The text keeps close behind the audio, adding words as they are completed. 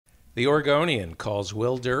The Oregonian calls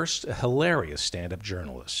Will Durst a hilarious stand-up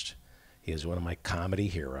journalist. He is one of my comedy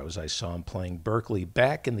heroes. I saw him playing Berkeley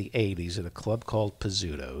back in the 80s at a club called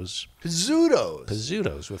Pizzuto's. Pizzuto's?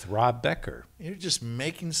 Pizzuto's with Rob Becker. You're just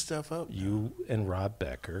making stuff up now. You and Rob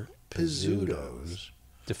Becker. Pizzuto's.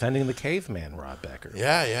 Defending the caveman, Rob Becker.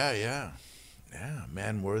 Yeah. Yeah,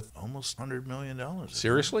 man worth almost $100 million.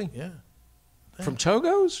 Seriously? Yeah. From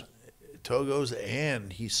Togo's? Togo's,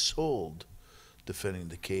 and he sold Defending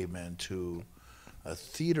the Caveman to a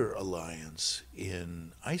theater alliance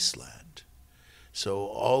in Iceland. So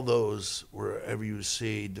all those, wherever you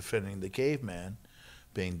see Defending the Caveman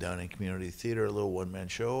being done in community theater, a little one-man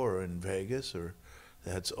show, or in Vegas, or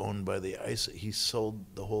that's owned by the ICE, he sold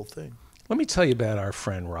the whole thing. Let me tell you about our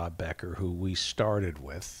friend Rob Becker, who we started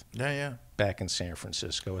with Yeah. back in San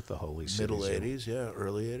Francisco at the Holy City Middle Zoo. 80s, yeah,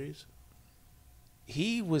 early 80s.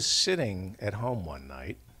 He was sitting at home one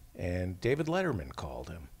night, and David Letterman called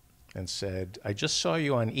him and said, I just saw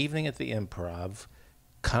you on Evening at the Improv.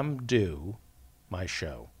 Come do my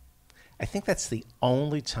show. I think that's the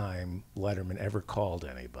only time Letterman ever called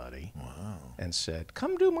anybody and said,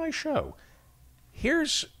 come do my show.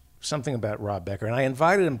 Here's something about Rob Becker, and I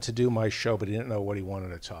invited him to do my show, but he didn't know what he wanted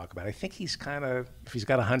to talk about. I think he's kind of, if he's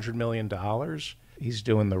got $100 million, he's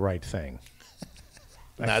doing the right thing.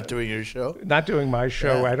 Not doing your show? Not doing my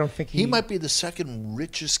show. Yeah. I don't think He might be the second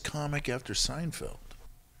richest comic after Seinfeld.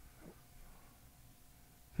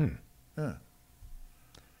 Yeah.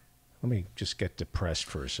 Let me just get depressed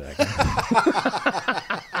for a second.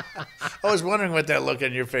 I was wondering what that look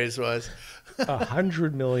on your face was.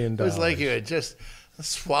 $100 million. It was like you had just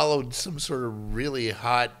swallowed some sort of really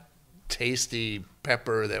hot, tasty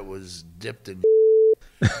pepper that was dipped in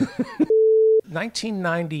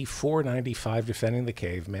 1994-95, Defending the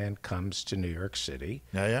Caveman comes to New York City.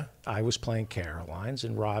 Yeah. I was playing Caroline's,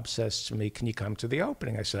 and Rob says to me, can you come to the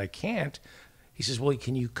opening? I said, I can't. He says, well,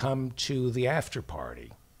 can you come to the after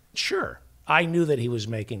party? Sure. I knew that he was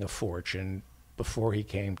making a fortune before he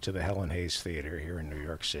came to the Helen Hayes Theater here in New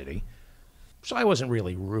York City. So I wasn't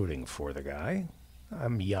really rooting for the guy.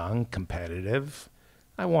 I'm young, competitive.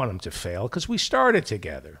 I want him to fail because we started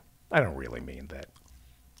together. I don't really mean that.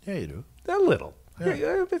 Yeah, you do. A little.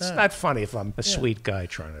 Yeah. It's not funny if I'm a sweet guy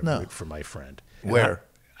trying to root for my friend. And Where?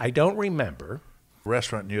 I don't remember.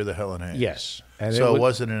 Restaurant near the Helen Hayes. Yes. And So it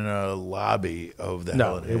wasn't in a lobby of the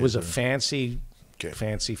Helen Hayes? No, it was a fancy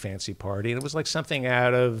party. And it was like something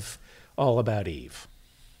out of All About Eve.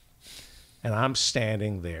 And I'm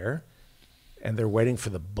standing there, and they're waiting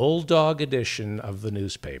for the Bulldog edition of the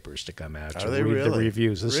newspapers to come out to read the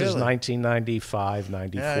reviews. This is 1995,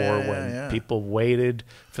 94, when people waited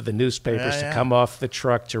for the newspapers to come off the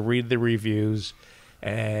truck to read the reviews.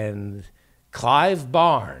 And Clive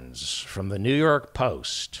Barnes from the New York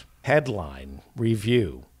Post, headline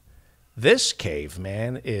review, "This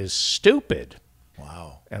caveman is stupid."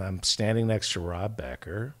 Wow. And I'm standing next to Rob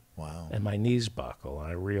Becker. Wow. And my knees buckle.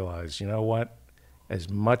 And I realize, you know what? As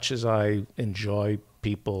much as I enjoy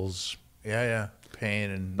people's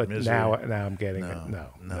pain and but misery. now I'm getting it.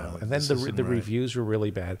 No. And then the reviews were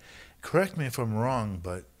really bad. Correct me if I'm wrong,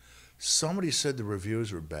 but somebody said the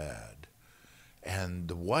reviews were bad, and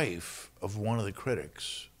the wife of one of the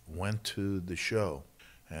critics went to the show,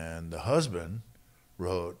 and the husband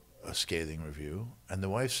wrote a scathing review, and the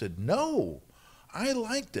wife said, "No, I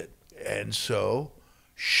liked it," and so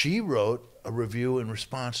she wrote a review in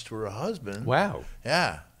response to her husband. Wow.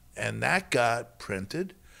 Yeah. And that got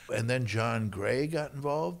printed. And then John Gray got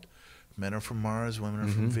involved. Men Are From Mars, Women Are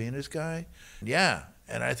From Venus guy. Yeah.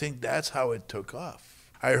 And I think that's how it took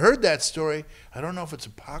off. I heard that story. I don't know if it's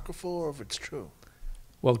apocryphal or if it's true.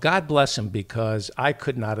 Well, God bless him, because I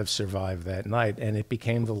could not have survived that night. And it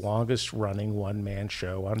became the longest running one-man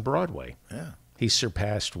show on Broadway. Yeah. He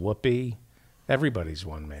surpassed Whoopi. Everybody's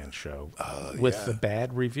one-man show with the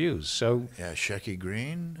bad reviews. So yeah, Shecky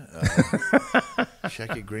Green.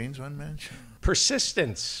 Shecky Green's one-man show.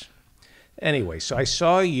 Persistence. Anyway, so I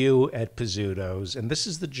saw you at Pizzuto's, and this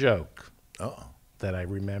is the joke that I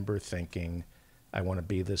remember thinking, I want to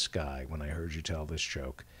be this guy when I heard you tell this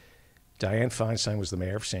joke. Dianne Feinstein was the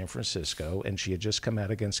mayor of San Francisco, and she had just come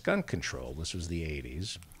out against gun control. This was the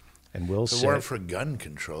 80s. And Will said, if it weren't for gun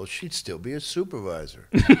control, she'd still be a supervisor.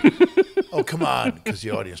 Oh, come on, because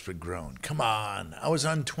the audience would groan. Come on. I was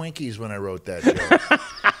on Twinkies when I wrote that joke.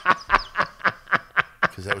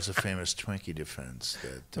 Because that was a famous Twinkie defense.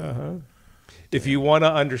 If you want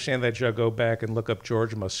to understand that joke, go back and look up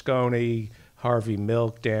George Moscone, Harvey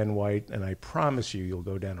Milk, Dan White, and I promise you'll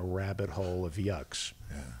go down a rabbit hole of yucks.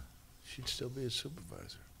 Yeah. She'd still be a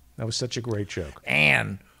supervisor. That was such a great joke.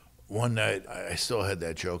 And one night, I still had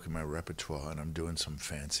that joke in my repertoire, and I'm doing some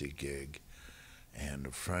fancy gig. And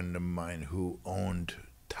a friend of mine who owned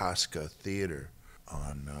Tosca Theater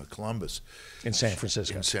on Columbus. In San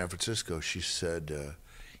Francisco. In San Francisco. She said,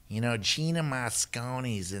 Gina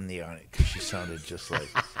Mosconi's in the audience. Because she sounded just like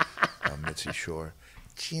Mitzi Shore.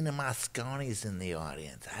 Gina Mosconi's in the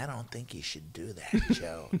audience. I don't think you should do that,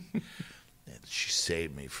 Joe. And she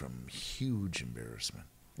saved me from huge embarrassment.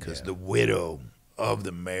 Because the widow of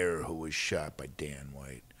the mayor who was shot by Dan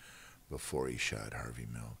White before he shot Harvey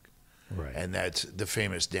Milk. Right. And that's the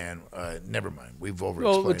famous Dan. Never mind. We've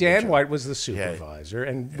over-explained. Well, Dan White was the supervisor,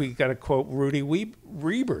 and we got to quote Rudy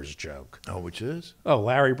Reber's joke. Oh, which is? Oh,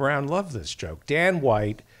 Larry Brown loved this joke. Dan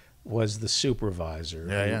White was the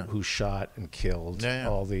supervisor who shot and killed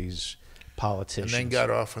all these politicians. And then got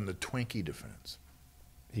off on the Twinkie defense.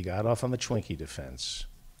 He got off on the Twinkie defense.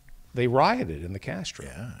 They rioted in the Castro.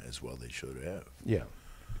 Yeah, as well they should have. Yeah.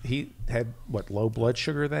 He had, low blood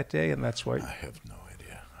sugar that day, and that's why... I have no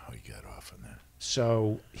idea how he got off on that.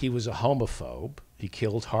 So he was a homophobe. He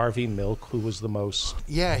killed Harvey Milk, who was the most...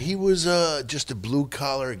 Yeah, he was just a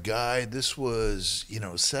blue-collar guy. This was,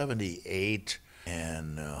 78,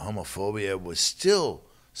 and homophobia was still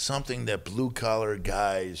something that blue-collar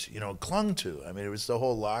guys, clung to. I mean, it was the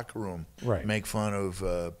whole locker room. Right. Make fun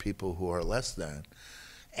of people who are less than.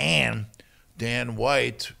 And Dan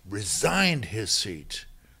White resigned his seat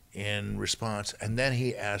in response, and then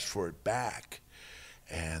he asked for it back.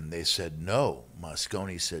 And they said no.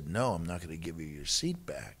 Moscone said, no, I'm not going to give you your seat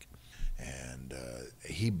back. And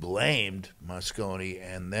he blamed Moscone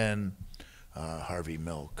and then Harvey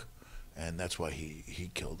Milk, and that's why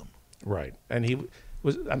he killed him. Right. And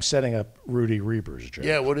I'm setting up Rudy Reber's joke.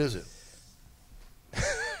 Yeah, what is it?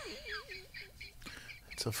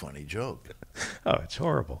 It's a funny joke. Oh, it's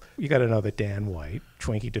horrible. You got to know that Dan White,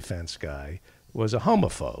 Twinkie defense guy, was a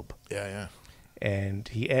homophobe. Yeah. And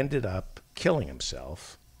he ended up killing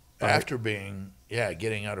himself. After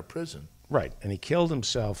getting out of prison. Right. And he killed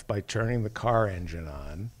himself by turning the car engine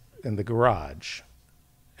on in the garage.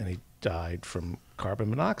 And he died from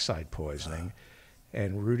carbon monoxide poisoning.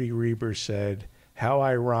 And Rudy Reber said, how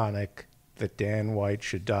ironic that Dan White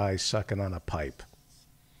should die sucking on a pipe.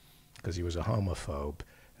 Because he was a homophobe.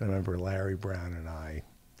 And I remember Larry Brown and I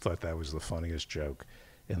thought that was the funniest joke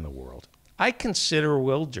in the world. I consider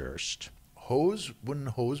Will Durst. Wouldn't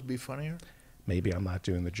Hose be funnier? Maybe I'm not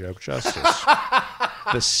doing the joke justice.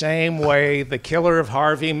 The same way the killer of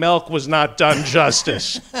Harvey Milk was not done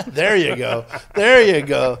justice. There you go. There you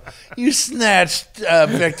go. You snatched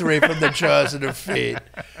victory from the jaws of defeat.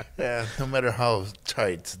 Yeah, no matter how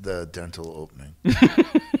tight the dental opening.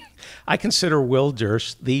 I consider Will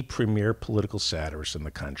Durst the premier political satirist in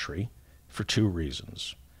the country for two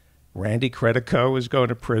reasons. Randy Credico is going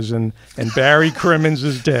to prison, and Barry Crimmins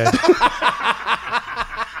is dead.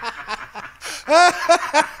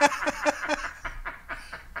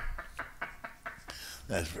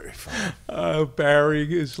 That's very funny.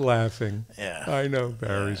 Barry is laughing. Yeah, I know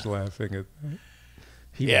Barry's laughing at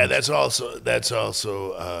that. That's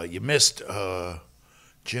also. You missed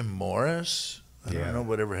Jim Morris. I don't know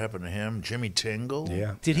whatever happened to him. Jimmy Tingle.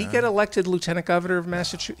 Yeah. Did he get elected lieutenant governor of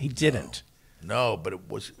Massachusetts? He didn't. No, but it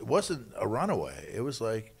wasn't a runaway. It was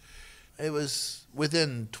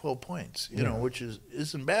within 12 points, which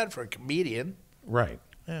isn't bad for a comedian. Right.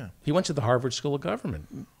 Yeah. He went to the Harvard School of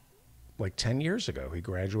Government 10 years ago. He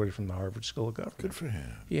graduated from the Harvard School of Government. Good for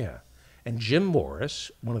him. Yeah. And Jim Morris,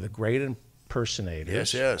 one of the great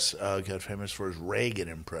impersonators. Yes. Got famous for his Reagan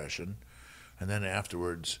impression. And then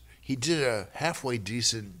afterwards, he did a halfway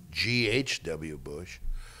decent G.H.W. Bush,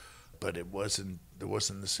 but there wasn't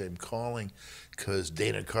the same calling because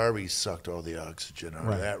Dana Carvey sucked all the oxygen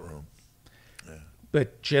out of that room. Yeah.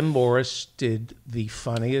 But Jim Morris did the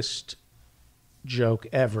funniest joke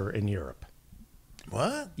ever in Europe.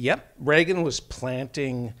 What? Yep. Reagan was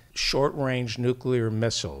planting short-range nuclear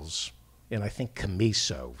missiles in, I think,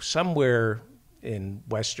 Camiso, somewhere in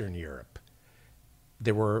Western Europe.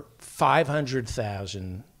 There were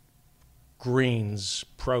 500,000 Greens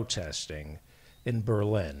protesting in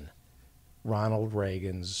Berlin. Ronald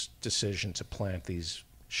Reagan's decision to plant these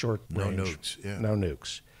short-range... No nukes, yeah. No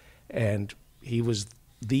nukes. And he was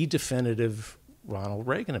the definitive Ronald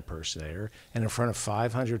Reagan impersonator. And in front of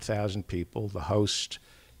 500,000 people, the host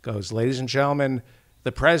goes, ladies and gentlemen,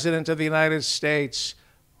 the President of the United States,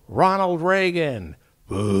 Ronald Reagan.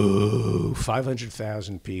 Boo.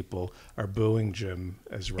 500,000 people are booing Jim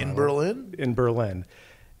as Ronald. In Berlin? In Berlin.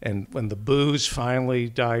 And when the boos finally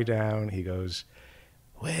die down, he goes,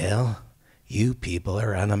 well, you people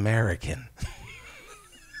are un-American.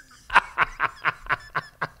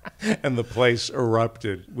 And the place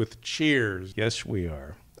erupted with cheers. Yes, we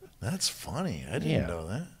are. That's funny. I didn't know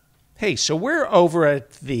that. Hey, so we're over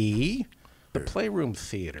at the Playroom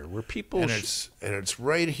Theater, where people... And it's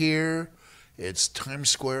right here. It's Times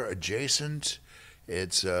Square adjacent.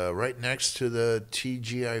 It's right next to the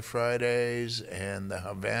TGI Fridays and the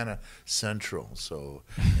Havana Central. So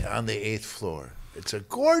on the 8th floor. It's a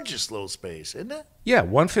gorgeous little space, isn't it? Yeah,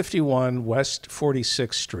 151 West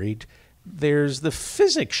 46th Street. There's the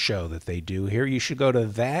physics show that they do here. You should go to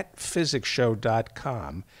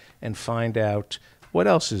thatphysicshow.com and find out what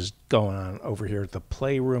else is going on over here at the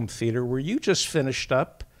Playroom Theater, where you just finished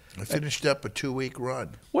up. I finished up a 2-week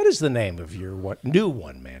run. What is the name of your new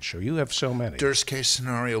one-man show? You have so many. Durst Case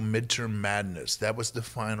Scenario Midterm Madness. That was the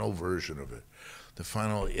final version of it, the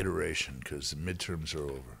final iteration, because the midterms are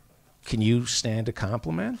over. Can you stand a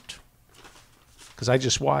compliment? Because I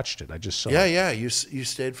just watched it. I just saw it. Yeah. You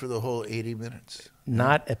stayed for the whole 80 minutes.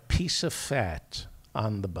 Not a piece of fat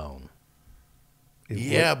on the bone.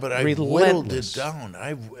 But I whittled it down.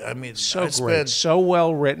 I mean, so I great, spent so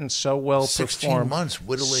well written, so well 16 performed. months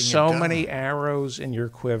whittling it so down. many arrows in your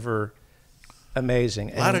quiver.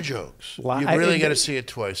 Amazing. A lot of jokes. You really got to see it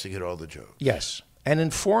twice to get all the jokes. Yes, and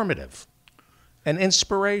informative, and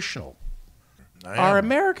inspirational. Are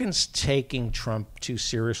Americans taking Trump too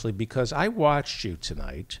seriously? Because I watched you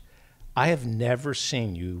tonight. I have never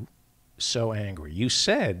seen you so angry. You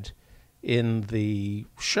said in the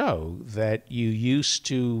show that you used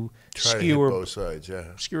to skewer both sides.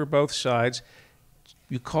 Skewer both sides.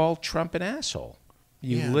 You called Trump an asshole.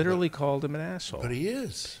 You literally called him an asshole. But he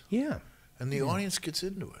is. Yeah. And the audience gets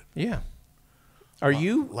into it. Yeah. Are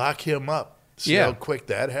you lock him up? See how quick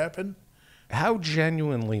that happened? How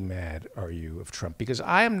genuinely mad are you of Trump? Because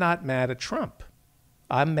I am not mad at Trump.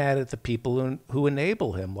 I'm mad at the people who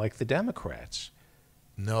enable him, like the Democrats.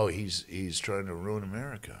 No, he's trying to ruin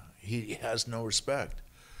America. He has no respect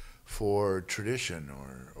for tradition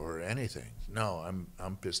or anything. No,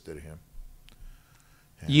 I'm pissed at him.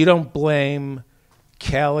 Yeah. You don't blame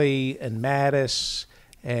Kelly and Mattis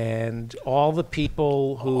and all the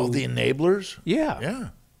people who... All the enablers? Yeah. Yeah.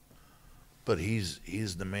 But he's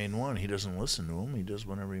the main one. He doesn't listen to him. He does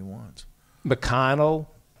whatever he wants. McConnell,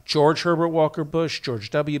 George Herbert Walker Bush, George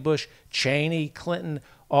W. Bush, Cheney, Clinton,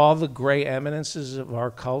 all the gray eminences of our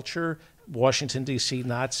culture, Washington, D.C.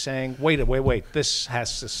 not saying, wait, this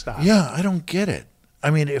has to stop. Yeah, I don't get it. I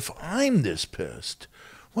mean, if I'm this pissed,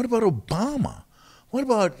 what about Obama? What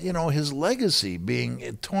about, his legacy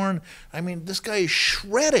being torn? I mean, this guy is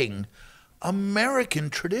shredding American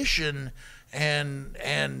tradition. And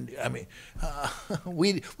I mean,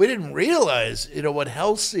 we didn't realize, what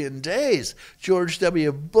halcyon days George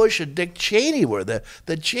W. Bush and Dick Cheney were, the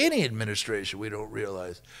Cheney administration. We don't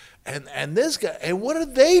realize, and this guy. And what are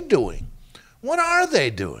they doing? What are they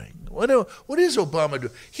doing? What is Obama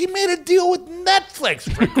doing? He made a deal with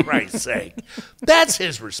Netflix, for Christ's sake. That's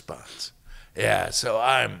his response. Yeah. So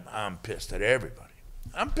I'm pissed at everybody.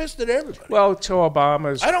 I'm pissed at everybody. Well, to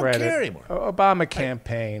Obama's I don't credit, care anymore. Obama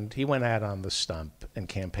campaigned. He went out on the stump and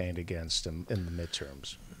campaigned against him in the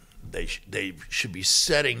midterms. They should be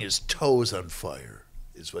setting his toes on fire,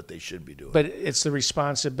 is what they should be doing. But it's the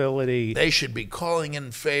responsibility. They should be calling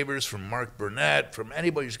in favors from Mark Burnett, from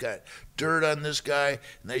anybody who's got dirt on this guy,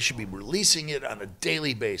 and they should be releasing it on a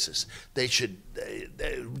daily basis. They should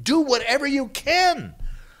do whatever you can.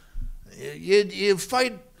 You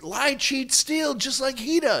fight, lie, cheat, steal, just like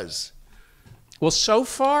he does. Well, so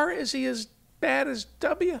far, is he as bad as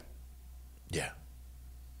W? Yeah.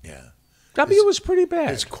 W was pretty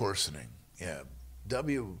bad. It's coarsening. Yeah.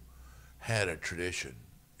 W had a tradition,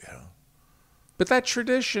 But that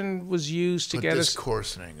tradition was used to get us... this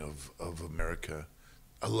coarsening of America,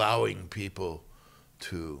 allowing people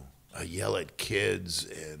to yell at kids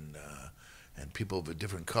and people of a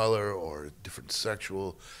different color or different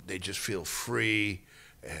sexual, they just feel free,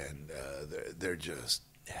 and they're just,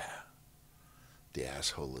 the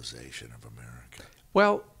assholization of America.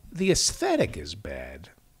 Well, the aesthetic is bad,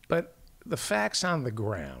 but the facts on the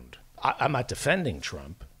ground. I'm not defending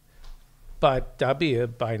Trump, but W,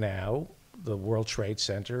 by now, the World Trade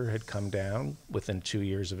Center had come down within 2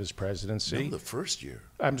 years of his presidency. No, the first year.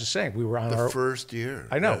 I'm just saying, we were on the first year.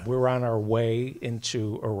 I know. Yeah. We were on our way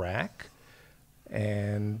into Iraq,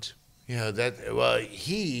 and...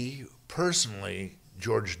 he personally,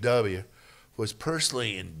 George W., was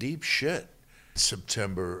personally in deep shit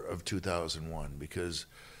September of 2001 because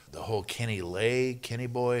the whole Kenny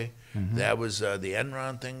Boy, that was the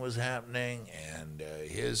Enron thing was happening, and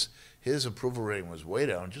his approval rating was way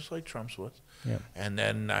down, just like Trump's was. Yeah. And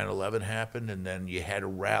then 9/11 happened, and then you had a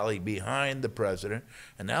rally behind the president,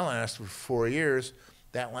 and that lasted for 4 years.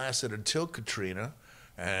 that lasted until Katrina,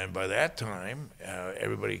 and by that time,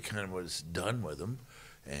 everybody kind of was done with him,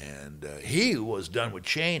 and he was done with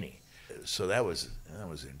Cheney. So that was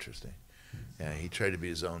interesting. Yeah, he tried to be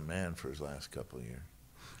his own man for his last couple of years.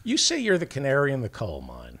 You say you're the canary in the coal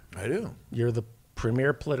mine. I do. You're the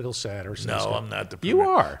premier political satirist. No, I'm not the premier. You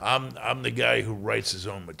are. I'm the guy who writes his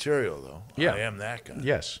own material, though. Yeah. I am that guy.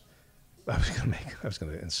 Yes. I was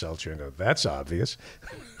going to insult you and go, that's obvious.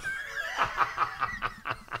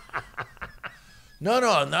 No,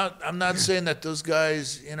 I'm not saying that those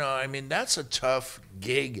guys, I mean, that's a tough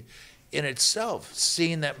gig in itself,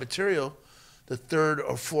 seeing that material the third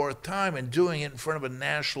or fourth time and doing it in front of a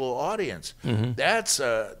national audience. Mm-hmm. That's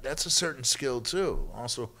a certain skill, too.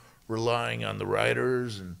 Also relying on the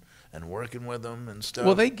writers and working with them and stuff.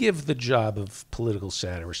 Well, they give the job of political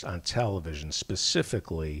satirist on television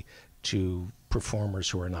specifically to performers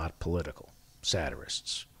who are not political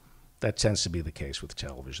satirists. That tends to be the case with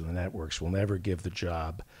television. The networks will never give the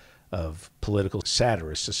job of political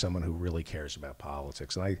satirist to someone who really cares about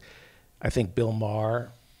politics. And I think Bill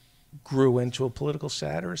Maher grew into a political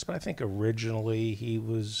satirist, but I think originally he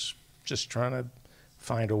was just trying to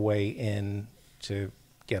find a way in to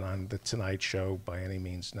get on the Tonight Show by any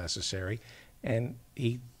means necessary. And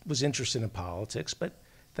he was interested in politics, but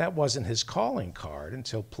that wasn't his calling card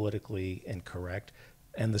until Politically Incorrect.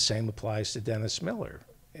 And the same applies to Dennis Miller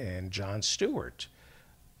and Jon Stewart.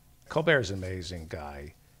 Colbert's an amazing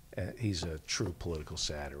guy. He's a true political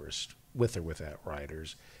satirist, with or without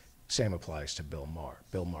writers. Same applies to Bill Maher.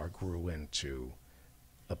 Bill Maher grew into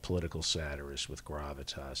a political satirist with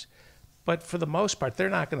gravitas. But for the most part, they're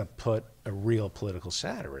not going to put a real political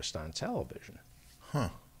satirist on television. Huh.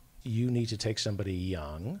 You need to take somebody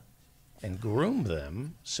young and groom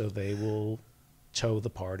them so they will toe the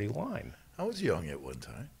party line. I was young at one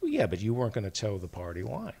time. Well, yeah, but you weren't going to toe the party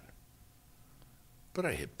line. But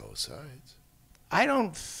I hit both sides. I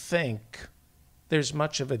don't think there's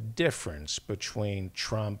much of a difference between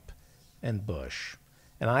Trump and Bush.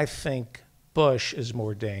 And I think Bush is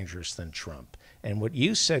more dangerous than Trump. And what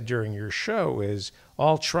you said during your show is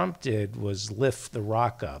all Trump did was lift the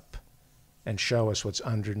rock up and show us what's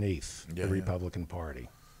underneath the Republican Party.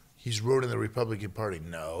 He's ruining the Republican Party.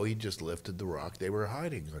 No, he just lifted the rock they were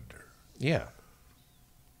hiding under. Yeah.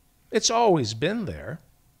 It's always been there.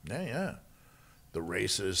 Yeah. The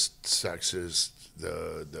racist, sexist,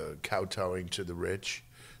 the kowtowing to the rich,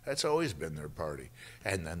 that's always been their party.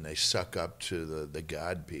 And then they suck up to the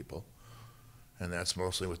God people. And that's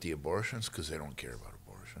mostly with the abortions because they don't care about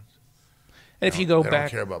abortions. And if you go back... They don't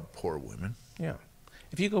care about poor women. Yeah.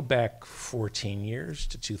 If you go back 14 years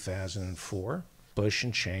to 2004, Bush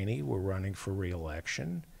and Cheney were running for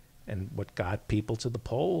re-election. And what got people to the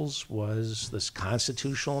polls was this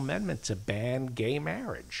constitutional amendment to ban gay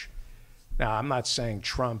marriage. Now, I'm not saying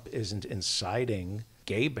Trump isn't inciting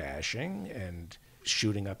gay bashing and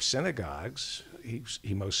shooting up synagogues.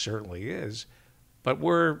 He most certainly is. But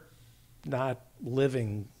we're not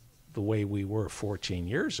living the way we were 14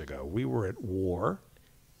 years ago. We were at war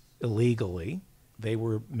illegally. They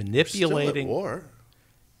were manipulating. Still at war.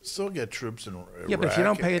 Still get troops in Iraq. Yeah, but if you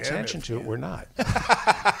don't pay attention to it, we're not.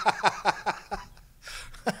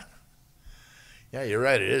 Yeah, you're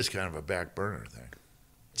right. It is kind of a back burner thing.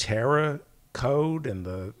 Terror code and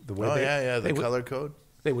the way the color code.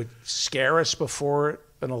 They would scare us before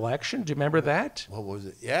an election. Do you remember that? What was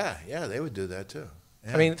it? Yeah, they would do that too.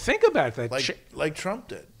 Yeah. I mean, think about that. Like Trump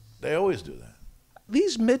did. They always do that.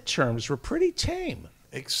 These midterms were pretty tame.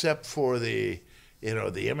 Except for the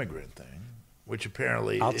immigrant thing, which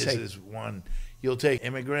apparently is one. You'll take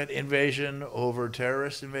immigrant invasion over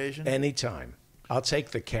terrorist invasion? Anytime. I'll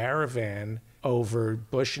take the caravan over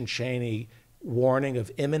Bush and Cheney warning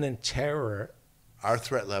of imminent terror. Our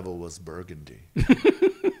threat level was burgundy.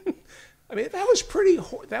 I mean, that was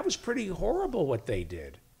pretty horrible what they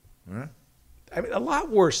did. Huh? I mean, a lot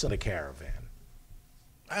worse than a caravan.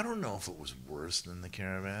 I don't know if it was worse than the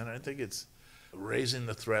caravan. I think it's raising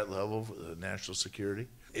the threat level for the national security.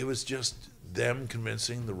 It was just them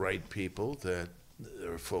convincing the right people that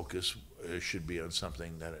their focus should be on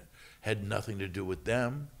something that had nothing to do with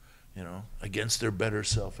them, against their better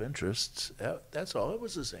self-interests. That's all. It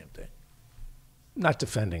was the same thing. Not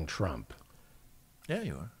defending Trump. Yeah,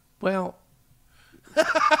 you are. Well,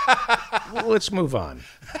 let's move on.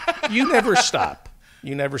 You never stop.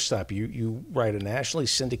 You write a nationally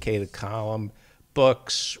syndicated column,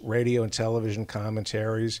 books, radio and television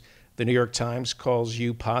commentaries. The New York Times calls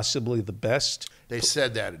you possibly the best. They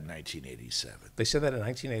said that in 1987. They said that in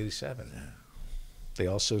 1987. Yeah. They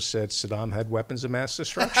also said Saddam had weapons of mass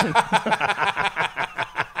destruction.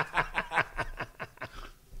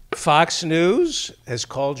 Fox News has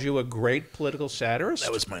called you a great political satirist.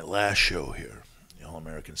 That was my last show here, the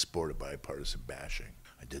All-American Sport of Bipartisan Bashing.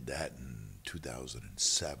 I did that in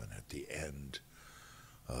 2007 at the end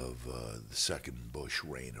of the second Bush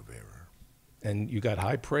reign of error. And you got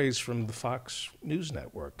high praise from the Fox News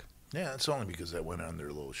Network. Yeah, it's only because I went on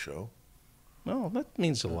their little show. Well, that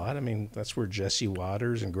means a lot. I mean, that's where Jesse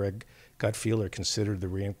Waters and Greg Gutfeld are considered the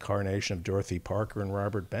reincarnation of Dorothy Parker and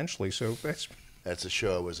Robert Benchley. So that's the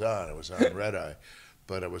show I was on. I was on Red Eye,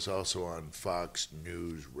 but I was also on Fox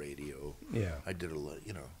News Radio. Yeah. I did a lot,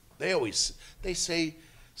 they say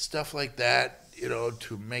stuff like that,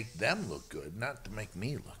 to make them look good, not to make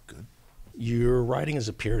me look good. Your writing has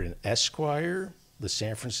appeared in Esquire, the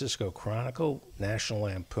San Francisco Chronicle, National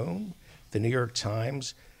Lampoon, the New York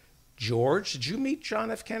Times. George, did you meet John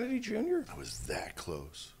F. Kennedy Jr.? I was that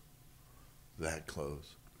close. That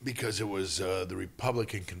close. Because it was the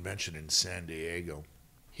Republican convention in San Diego.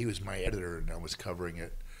 He was my editor, and I was covering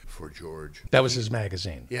it for George. That was his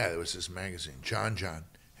magazine. Yeah, it was his magazine, John.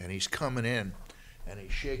 And he's coming in, and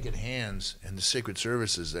he's shaking hands, and the Secret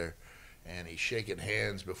Service is there. And he's shaking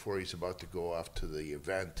hands before he's about to go off to the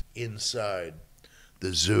event inside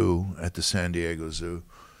the zoo at the San Diego Zoo.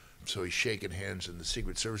 So he's shaking hands, and the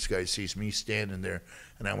Secret Service guy sees me standing there,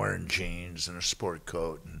 and I'm wearing jeans and a sport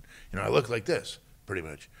coat, and I look like this, pretty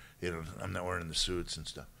much. I'm not wearing the suits and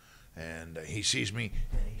stuff. And he sees me,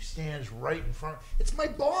 and he stands right in front. It's my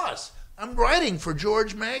boss. I'm writing for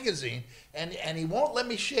George Magazine, and he won't let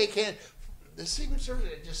me shake hands. The Secret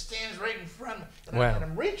Service just stands right in front, and wow.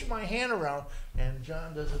 I'm reaching my hand around, and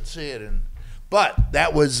John doesn't see it. But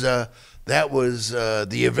that was the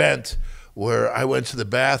event where I went to the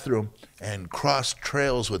bathroom and crossed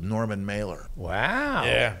trails with Norman Mailer. Wow.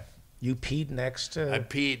 Yeah. You peed next to... I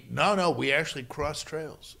peed. No, we actually crossed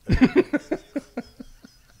trails.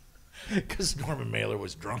 Because Norman Mailer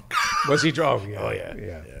was drunk. Was he drunk? Yeah. Oh, yeah.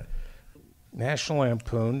 Yeah. National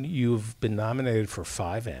Lampoon, you've been nominated for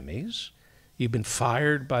 5 Emmys. You've been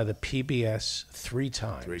fired by the PBS 3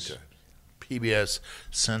 times. 3 times. PBS,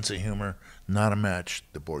 sense of humor, not a match.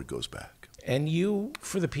 The board goes back. And you,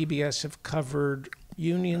 for the PBS, have covered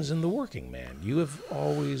unions and the working man. You have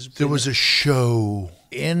always been... There was a show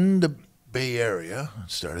in the Bay Area. It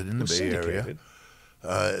started in the Bay Area.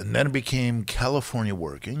 And then it became California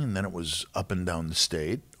Working, and then it was up and down the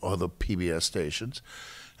state, all the PBS stations.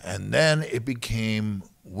 And then it became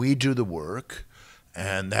We Do the Work,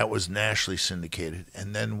 and that was nationally syndicated.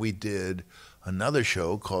 And then we did another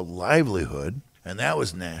show called Livelihood, and that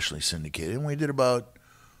was nationally syndicated. And we did about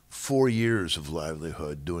 4 years of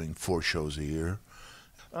Livelihood, doing 4 shows a year.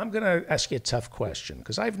 I'm going to ask you a tough question,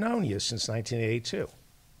 because I've known you since 1982.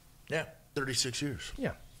 Yeah, 36 years.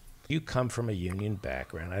 Yeah. You come from a union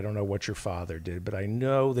background. I don't know what your father did, but I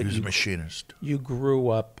know that he was a machinist. You grew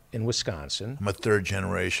up in Wisconsin. I'm a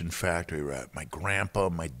 3rd-generation factory rat. My grandpa,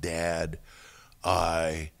 my dad,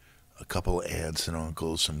 a couple of aunts and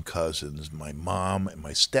uncles, some cousins, my mom and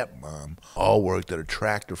my stepmom all worked at a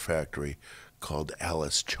tractor factory called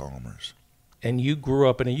Alice Chalmers. And you grew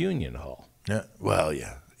up in a union hall. Yeah, well,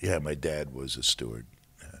 yeah. Yeah, my dad was a steward.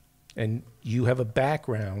 Yeah. And you have a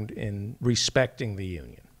background in respecting the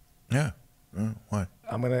union. Yeah. Why?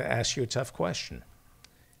 I'm going to ask you a tough question.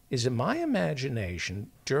 Is it my imagination,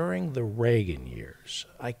 during the Reagan years,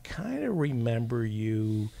 I kind of remember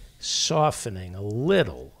you softening a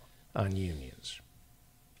little on unions?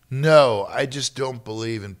 No, I just don't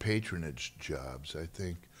believe in patronage jobs. I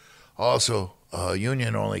think also a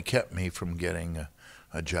union only kept me from getting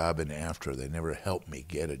a job in AFTRA. They never helped me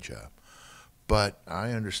get a job. But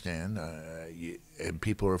I understand, and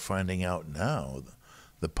people are finding out now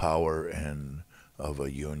the power of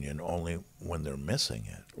a union only when they're missing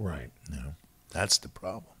it. Right. That's the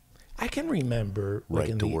problem. I can remember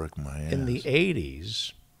work my ass. In the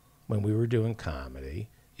 80s, when we were doing comedy,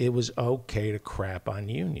 it was okay to crap on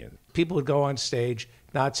union. People would go on stage,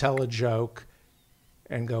 not tell a joke,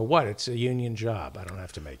 and go, "What? It's a union job. I don't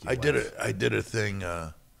have to make you laugh." I did a thing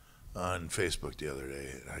on Facebook the other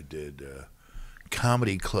day. I did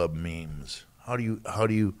comedy club memes. How do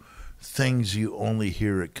you things you only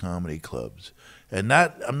hear at comedy clubs? And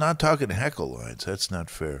I'm not talking heckle lines. That's not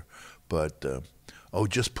fair. But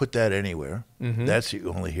just put that anywhere. Mm-hmm. That's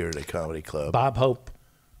you only hear at a comedy club. Bob Hope,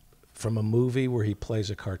 from a movie where he plays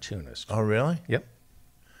a cartoonist. Oh, really? Yep.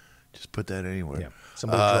 Just put that anywhere. Yeah.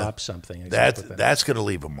 Somebody drops something. That's going to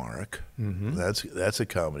leave a mark. Mm-hmm. That's a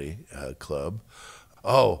comedy club.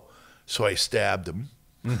 Oh, so I stabbed him.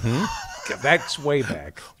 Mm-hmm. That's way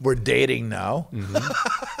back. We're dating now. Mm-hmm.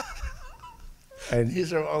 And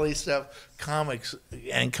these are all these stuff. Comics.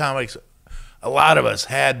 A lot of us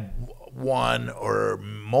had one or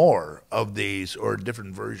more of these or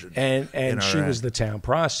different versions. And she was the town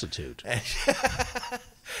prostitute.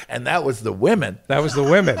 And that was the women. That was the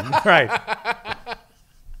women, right.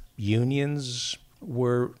 Unions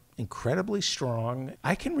were incredibly strong.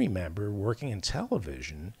 I can remember working in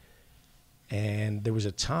television, and there was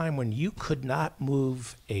a time when you could not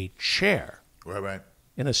move a chair Right.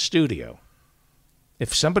 in a studio.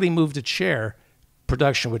 If somebody moved a chair,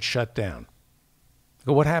 production would shut down. I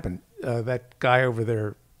go, what happened? That guy over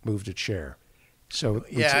there moved a chair. So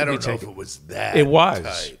I don't know if it was that It was.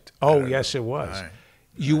 tight. Oh, yes, it was. Right.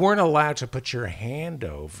 You weren't allowed to put your hand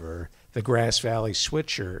over the Grass Valley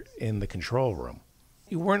switcher in the control room.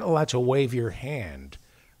 You weren't allowed to wave your hand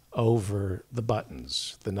over the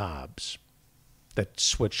buttons, the knobs that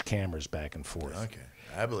switched cameras back and forth. Okay,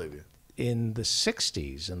 I believe you. In the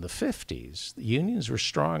 60s and the 50s, the unions were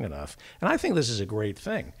strong enough. And I think this is a great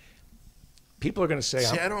thing. People are going to say...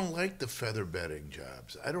 See, I don't like the feather bedding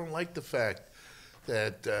jobs. I don't like the fact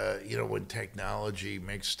that, when technology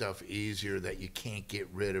makes stuff easier, that you can't get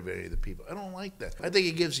rid of any of the people. I don't like that. I think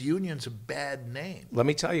it gives unions a bad name. Let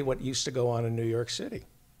me tell you what used to go on in New York City.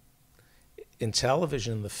 In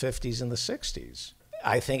television in the 50s and the 60s.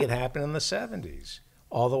 I think it happened in the 70s,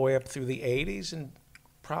 all the way up through the 80s and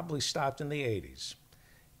probably stopped in the 80s.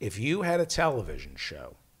 If you had a television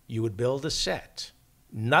show, you would build a set.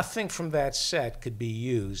 Nothing from that set could be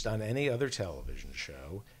used on any other television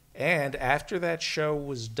show. And after that show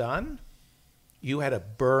was done, you had to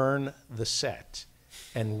burn the set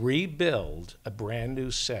and rebuild a brand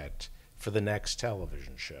new set for the next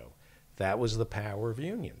television show. That was the power of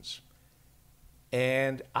unions.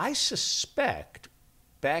 And I suspect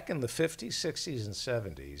back in the 50s, 60s, and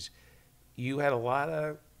 70s, you had a lot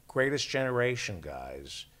of Greatest Generation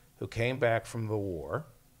guys who came back from the war,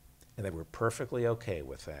 and they were perfectly okay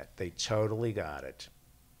with that. They totally got it.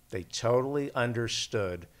 They totally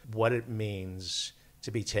understood what it means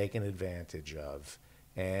to be taken advantage of.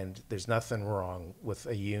 And there's nothing wrong with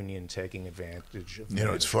a union taking advantage of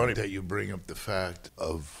that. It's funny that you bring up the fact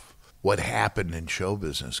of what happened in show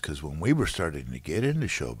business, because when we were starting to get into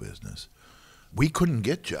show business, we couldn't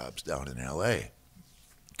get jobs down in L.A.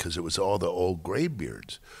 because it was all the old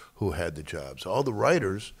graybeards who had the jobs. All the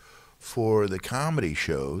writers for the comedy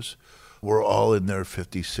shows were all in their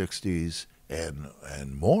 50s, 60s,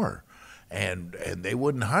 and more. And they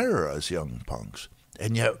wouldn't hire us young punks.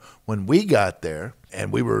 And yet when we got there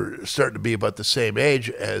and we were starting to be about the same age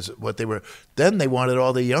as what they were, then they wanted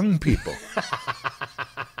all the young people.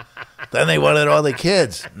 Then they wanted all the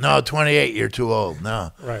kids. No, 28, you're too old.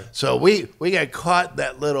 No. Right. So we got caught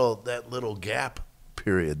that little gap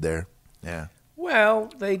period there. Yeah.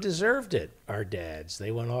 Well, they deserved it, our dads.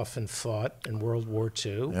 They went off and fought in World War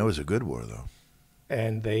II. That was a good war, though.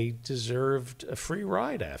 And they deserved a free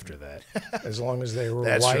ride after that, as long as they were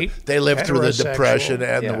That's white. True. They lived through the Depression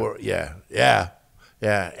and yeah. the war.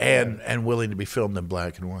 Yeah. And willing to be filmed in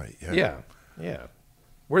black and white. Yeah.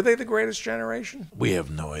 Were they the Greatest Generation? We have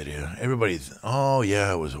no idea. Everybody, oh,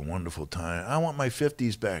 yeah, it was a wonderful time. I want my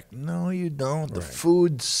 50s back. No, you don't. The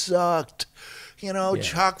food sucked.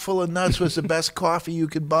 Chock full of nuts was the best coffee you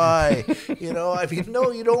could buy.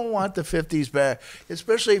 No, you don't want the 50s back,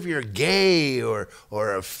 especially if you're gay or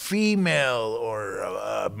a female or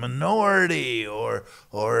a minority or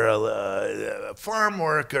a farm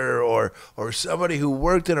worker or somebody who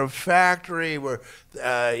worked in a factory where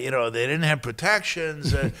they didn't have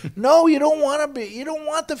protections. No, you don't want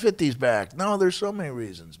the 50s back. No, there's so many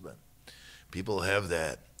reasons, but people have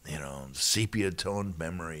that sepia-toned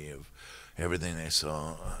memory of everything they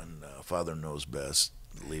saw on Father Knows Best,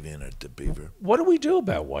 leaving it to Beaver. What do we do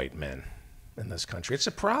about white men in this country? It's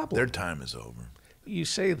a problem. Their time is over. You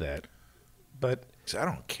say that, but I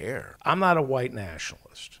don't care. I'm not a white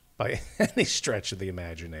nationalist by any stretch of the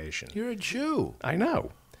imagination. You're a Jew. I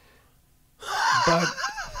know. But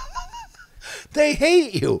they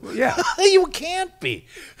hate you. Yeah. You can't be.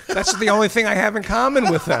 That's the only thing I have in common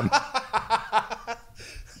with them.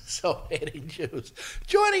 So hating Jews,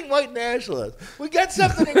 joining white nationalists. We got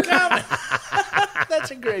something in common.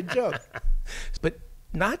 That's a great joke. But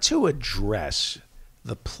not to address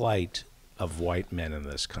the plight of white men in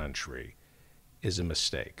this country is a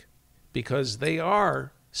mistake, because they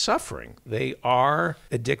are suffering. They are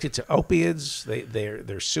addicted to opiates.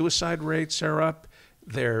 Their suicide rates are up.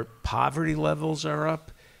 Their poverty levels are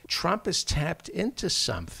up. Trump has tapped into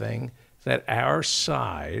something that our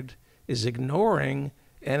side is ignoring,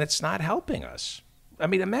 and it's not helping us. I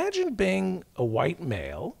mean, imagine being a white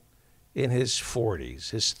male in his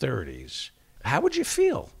 40s, his 30s. How would you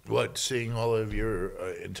feel? What, seeing all of your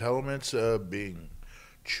entitlements being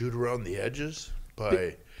chewed around the edges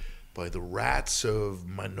by by the rats of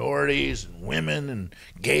minorities and women and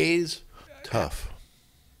gays. Tough.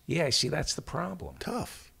 Yeah, see, that's the problem.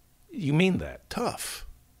 Tough. You mean that? Tough.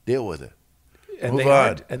 Deal with it. And Move they on.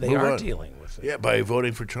 are, and they Move are on. dealing with it. Yeah, by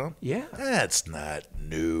voting for Trump? Yeah. That's not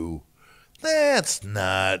new. That's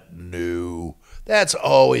not new. That's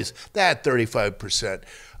always, that 35%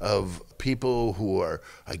 of people who are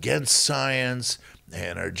against science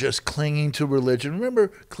and are just clinging to religion. Remember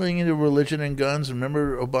clinging to religion and guns?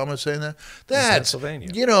 Remember Obama saying that? That's, Pennsylvania.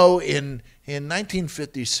 you know, in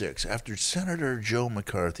 1956, after Senator Joe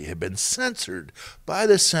McCarthy had been censored by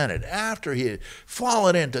the Senate, after he had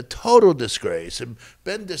fallen into total disgrace and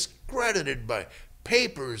been discredited by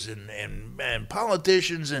papers and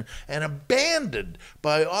politicians and abandoned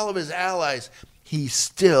by all of his allies, he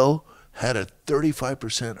still had a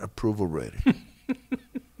 35% approval rating.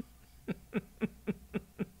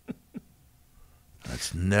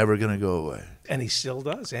 That's never going to go away. And he still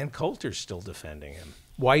does. Ann Coulter's still defending him.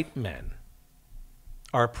 White men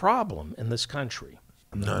are a problem in this country.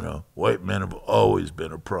 No. White men have always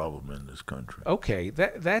been a problem in this country. Okay,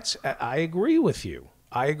 that's I agree with you.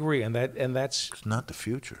 I agree, and that's It's not the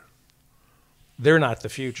future. they're not the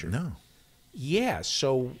future. No. Yeah,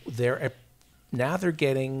 so now they're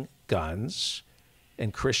getting guns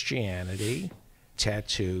and Christianity,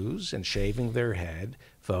 tattoos, and shaving their head,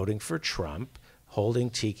 voting for Trump, holding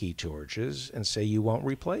tiki torches, and say you won't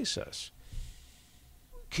replace us.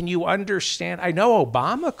 Can you understand? I know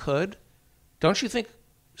Obama could. Don't you think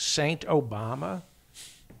Saint Obama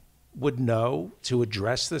would know to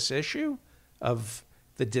address this issue of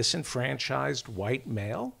the disenfranchised white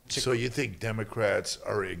male? So you think Democrats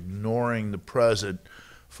are ignoring the present,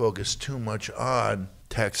 focus too much on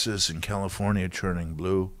Texas and California turning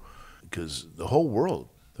blue? Because the whole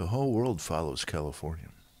world follows California.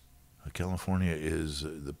 California is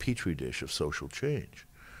the petri dish of social change.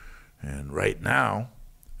 And right now,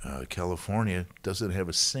 California doesn't have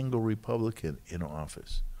a single Republican in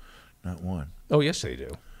office. Not one. Oh, yes, they do.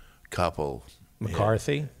 Couple.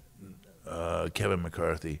 McCarthy, Kevin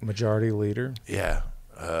McCarthy. majority leader. Yeah.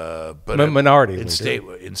 But Minority in leader.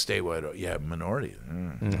 statewide, yeah, minority.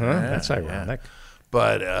 That's ironic. Yeah.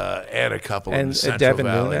 But and a couple in And the Central Devin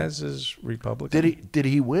Valley. Nunes is Republican. Did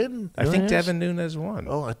he win? I think Nunes? Devin Nunes won.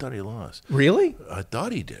 Oh, I thought he lost. Really? I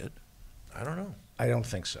thought he did. I don't know. I don't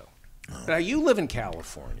think so. Now, you live in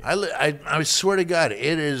California, I swear to God, it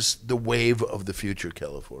is the wave of the future,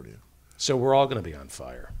 California. so we're all going to be on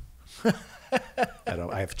fire.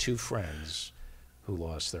 I have two friends who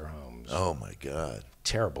lost their homes. Oh my God!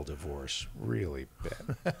 Terrible divorce. Really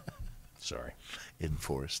bad. Sorry.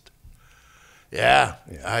 Enforced. Yeah,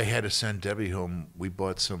 I had to send Debbie home. We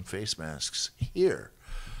bought some face masks here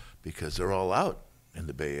because they're all out in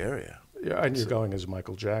the Bay Area. Yeah, and you're going as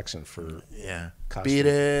Michael Jackson for Yeah, costume. beat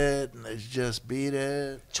it. Let's just beat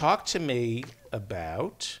it. Talk to me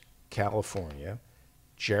about California.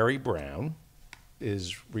 Jerry Brown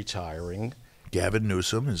is retiring. Gavin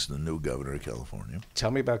Newsom is the new governor of California.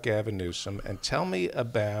 Tell me about Gavin Newsom, and tell me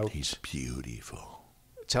about He's beautiful.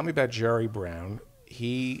 Jerry Brown.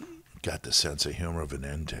 He Got the sense of humor of an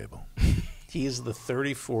end table. is the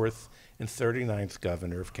 34th and 39th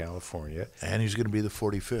governor of California. And he's going to be the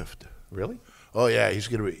 45th. Really? Oh, yeah,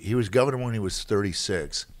 he was governor when he was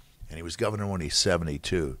 36, and he was governor when he's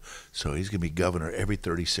 72. So he's going to be governor every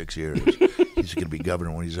 36 years. He's going to be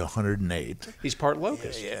governor when he's 108. He's part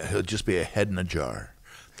locust. Yeah, he'll just be a head in a jar.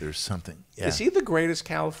 There's something. Yeah. Is he the greatest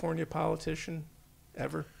California politician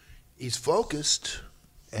ever? He's focused,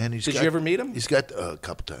 and he's Did got, you ever meet him? He's got a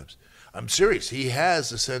couple times. I'm serious. He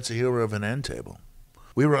has a sense of humor of an end table.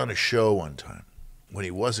 We were on a show one time when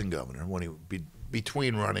he wasn't governor, when he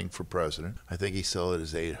between running for president. I think he still had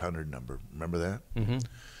his 800 number. Remember that? Mm-hmm.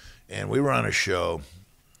 And we were on a show,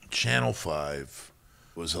 Channel 5.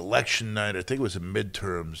 It was election night. I think it was the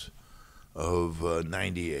midterms of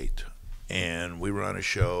 98. And we were on a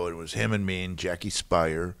show. It was him and me and Jackie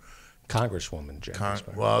Spire. Congresswoman Jackie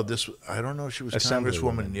Spire. Well, I don't know if she was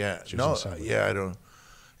Congresswoman. Yeah, She was Assemblywoman. yeah, I don't.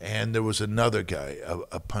 And there was another guy,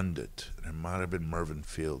 a pundit, and it might have been Mervyn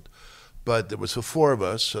Field. But there was the four of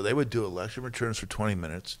us, so they would do election returns for 20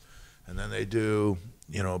 minutes, and then they do,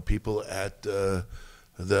 people at the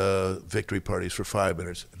victory parties for 5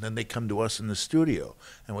 minutes, and then they come to us in the studio,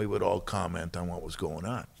 and we would all comment on what was going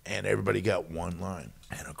on. And everybody got one line.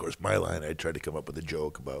 And, of course, my line, I tried to come up with a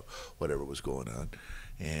joke about whatever was going on.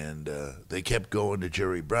 And they kept going to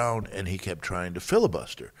Jerry Brown, and he kept trying to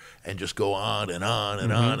filibuster and just go on and on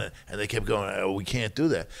and on. And they kept going, oh, we can't do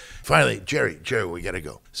that. Finally, Jerry, we got to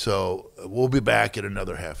go. So we'll be back in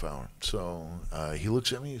another half hour. So he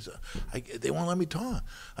looks at me. He says, they won't let me talk.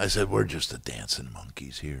 I said, we're just the dancing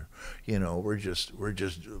monkeys here. You know, we're just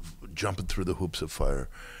jumping through the hoops of fire.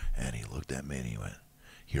 And he looked at me and he went,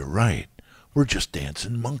 you're right. We're just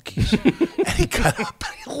dancing monkeys. And he got up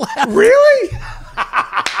and he laughed. Really?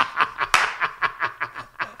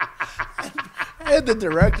 And the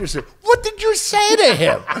director said, what did you say to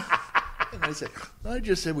him? And I said, I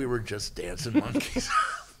just said we were just dancing monkeys.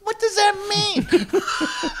 What does that mean?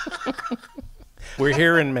 We're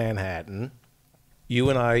here in Manhattan. You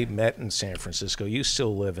and I met in San Francisco. You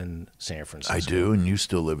still live in San Francisco. I do, and you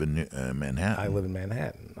still live in Manhattan. I live in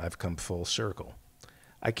Manhattan. I've come full circle.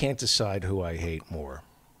 I can't decide who I hate more,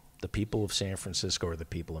 the people of San Francisco or the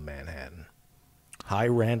people of Manhattan. High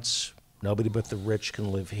rents, nobody but the rich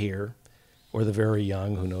can live here, or the very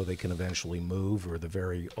young who know they can eventually move, or the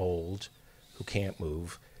very old who can't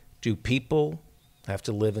move. Do people have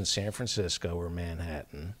to live in San Francisco or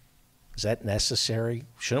Manhattan? Is that necessary?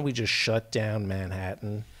 Shouldn't we just shut down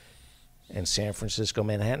Manhattan and San Francisco?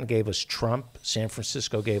 Manhattan gave us Trump. San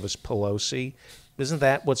Francisco gave us Pelosi. Isn't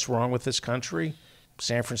that what's wrong with this country?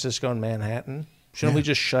 San Francisco and Manhattan? Shouldn't we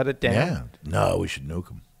just shut it down? Yeah. No, we should nuke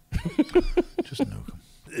them. Just nuke them.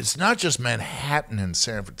 It's not just Manhattan and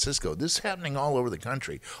San Francisco. This is happening all over the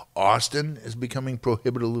country. Austin is becoming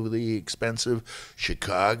prohibitively expensive.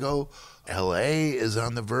 Chicago, L.A. is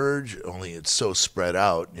on the verge, only it's so spread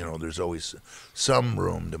out. You know, there's always some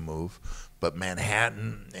room to move. But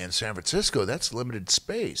Manhattan and San Francisco, that's limited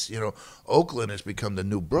space. You know, Oakland has become the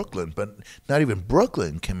new Brooklyn, but not even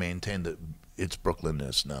Brooklyn can maintain its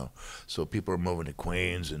Brooklynness now. So people are moving to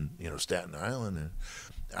Queens and, you know, Staten Island. And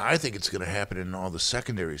I think it's going to happen in all the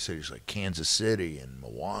secondary cities like Kansas City and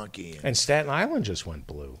Milwaukee. And Staten Island just went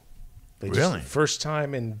blue. Really? First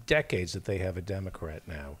time in decades that they have a Democrat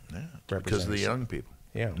now. Yeah, because of the young people.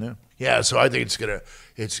 Yeah. Yeah, so I think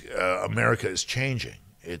America is changing.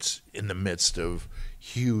 It's in the midst of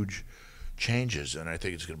huge changes, and I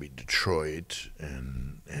think it's going to be Detroit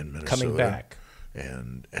and Minnesota. Coming back.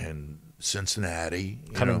 And Cincinnati.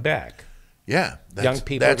 Coming back. Yeah. Young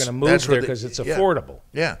people are going to move there because it's affordable.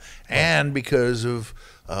 Yeah. And because of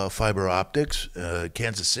fiber optics,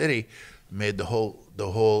 Kansas City made the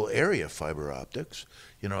whole area fiber optics.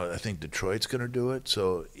 You know, I think Detroit's going to do it.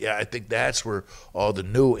 So, yeah, I think that's where all the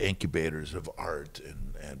new incubators of art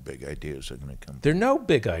and big ideas are going to come. There are no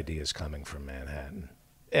big ideas coming from Manhattan.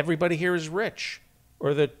 Everybody here is rich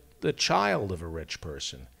or the child of a rich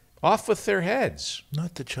person. Off with their heads.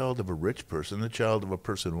 Not the child of a rich person, the child of a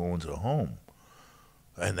person who owns a home.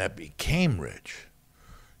 And that became rich.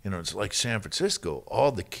 You know, it's like San Francisco.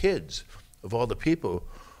 All the kids of all the people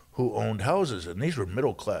who owned houses, and these were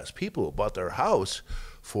middle-class people who bought their house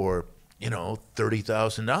for, you know,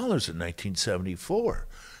 $30,000 in 1974.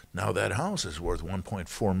 Now that house is worth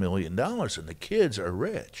 $1.4 million, and the kids are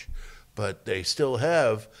rich. But they still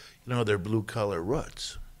have, you know, their blue-collar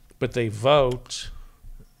roots. But they vote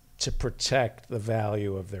to protect the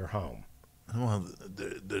value of their home. Well,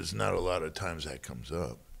 there's not a lot of times that comes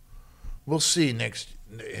up. We'll see in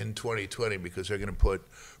 2020 because they're going to put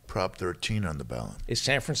Prop 13 on the ballot. Is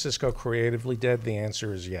San Francisco creatively dead? The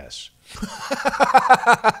answer is yes.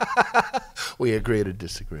 We agree to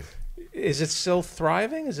disagree. Is it still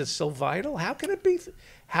thriving? Is it still vital? How can it be?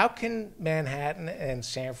 How can Manhattan and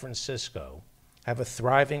San Francisco have a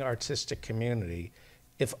thriving artistic community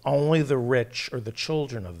if only the rich or the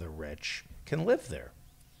children of the rich can live there?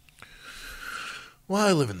 Well,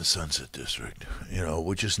 I live in the Sunset District, you know,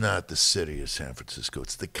 which is not the city of San Francisco.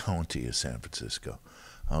 It's the county of San Francisco,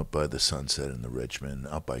 out by the Sunset and the Richmond,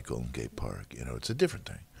 out by Golden Gate Park. You know, it's a different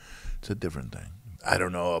thing. It's a different thing. I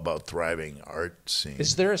don't know about thriving art scene.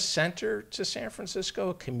 Is there a center to San Francisco,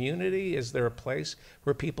 a community? Is there a place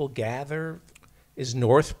where people gather? Is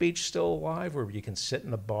North Beach still alive, where you can sit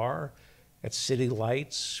in a bar at City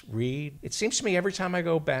Lights, read? It seems to me every time I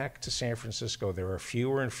go back to San Francisco, there are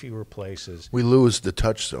fewer and fewer places. We lose the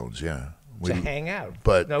touchstones, yeah. To hang out,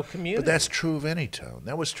 but no community. But that's true of any town.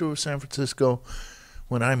 That was true of San Francisco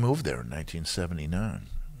when I moved there in 1979.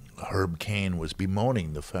 Herb Cain was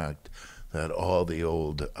bemoaning the fact that all the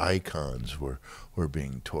old icons were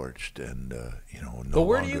being torched and, you know, no But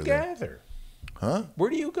where do longer you there. gather? Huh? Where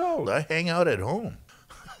do you go? I hang out at home.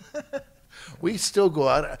 We still go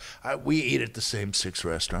out. We eat at the same 6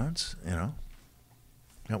 restaurants, you know,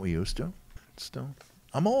 that we used to. Still,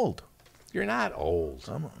 I'm old. You're not old.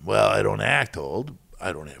 Well, I don't act old.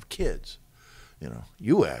 I don't have kids. You know,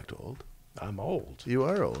 you act old. I'm old. You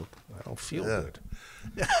are old. I don't feel good.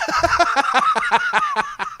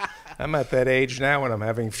 I'm at that age now when I'm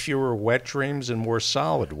having fewer wet dreams and more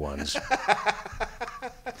solid ones.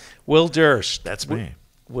 Will Durst. That's me.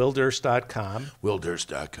 WillDurst.com.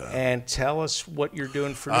 WillDurst.com. And tell us what you're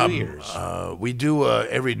doing for New Year's. We do,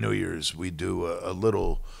 every New Year's, we do a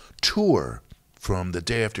little tour from the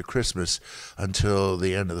day after Christmas until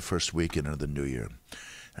the end of the first weekend of the New Year.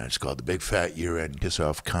 And it's called the Big Fat Year-End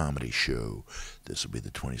Kiss-Off Comedy Show. This will be the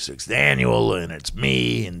 26th annual, and it's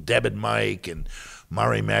me and Deb and Mike and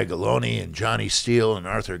Mari Magaloni and Johnny Steele and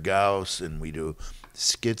Arthur Gauss, and we do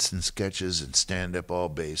skits and sketches and stand-up all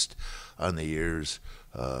based on the year's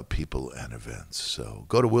people and events. So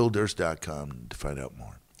go to WillDurst.com to find out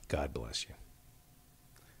more. God bless you.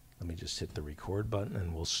 Let me just hit the record button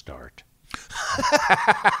and we'll start.